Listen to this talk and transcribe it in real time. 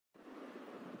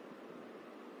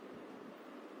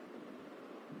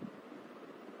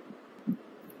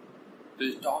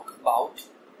we'll talk about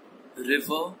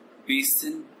river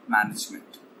basin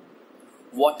management.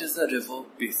 What is a river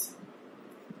basin?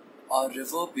 A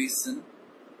river basin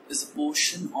is a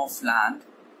portion of land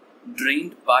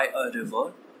drained by a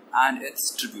river and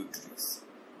its tributaries.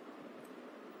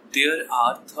 There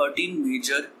are 13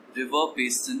 major river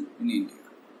basins in India.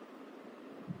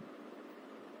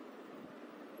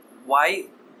 Why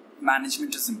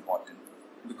management is important?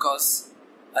 Because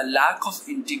a lack of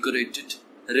integrated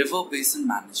river basin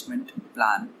management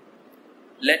plan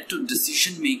led to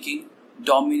decision making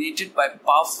dominated by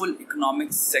powerful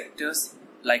economic sectors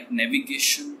like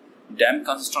navigation, dam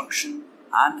construction,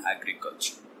 and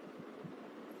agriculture.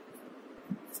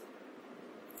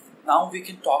 Now we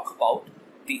can talk about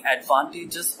the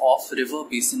advantages of river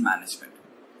basin management.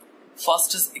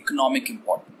 First is economic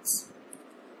importance.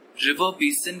 River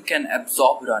basin can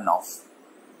absorb runoff,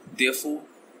 therefore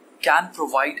can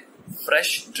provide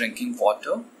fresh drinking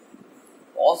water.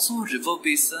 Also, river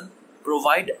basin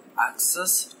provide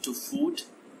access to food,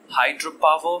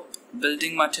 hydropower,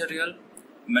 building material,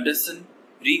 medicine,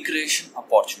 recreation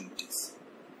opportunities.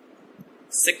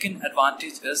 Second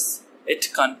advantage is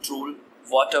it control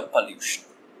water pollution.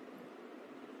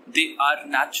 They are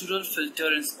natural filter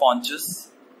and sponges,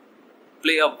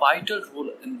 play a vital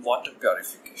role in water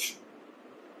purification.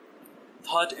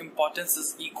 Third importance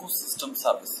is ecosystem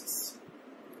services.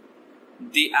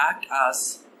 They act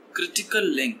as critical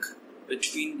link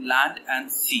between land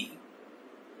and sea.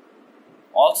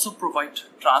 Also provide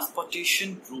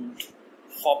transportation route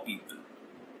for people.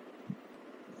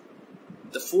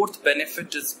 The fourth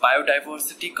benefit is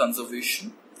biodiversity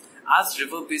conservation. As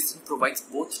river basin provides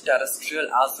both terrestrial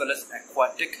as well as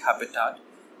aquatic habitat,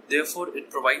 therefore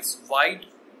it provides wide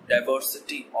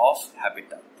diversity of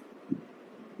habitat.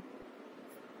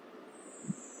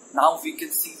 Now we can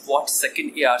see what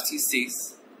second ARC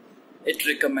says. It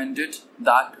recommended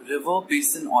that River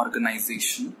Basin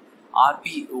Organization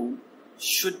 (RBO)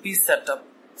 should be set up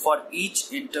for each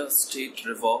interstate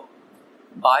river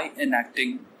by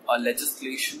enacting a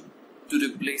legislation to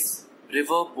replace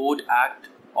River Board Act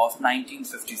of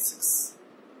 1956.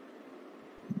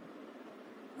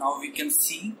 Now we can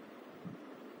see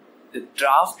the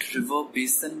draft River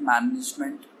Basin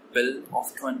Management Bill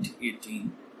of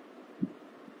 2018.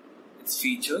 Its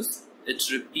features: it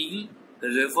repealed the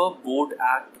River Board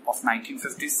Act of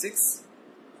 1956.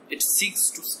 It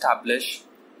seeks to establish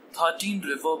 13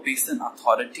 river basin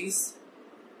authorities,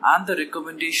 and the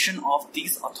recommendation of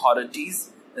these authorities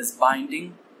is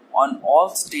binding on all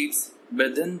states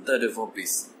within the river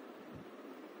basin.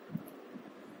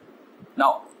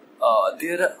 Now,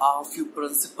 there are a few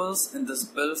principles in this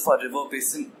bill for river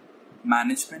basin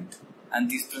management, and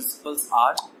these principles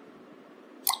are: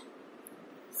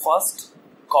 first,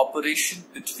 cooperation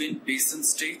between basin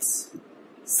states.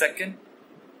 Second,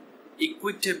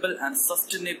 equitable and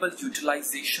sustainable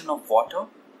utilization of water.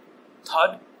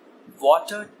 Third,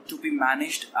 water to be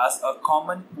managed as a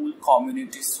common pool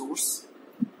community source.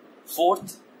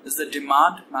 Fourth is the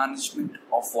demand management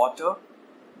of water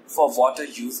for water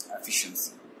use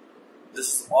efficiency. This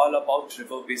is all about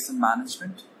river basin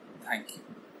management. Thank you.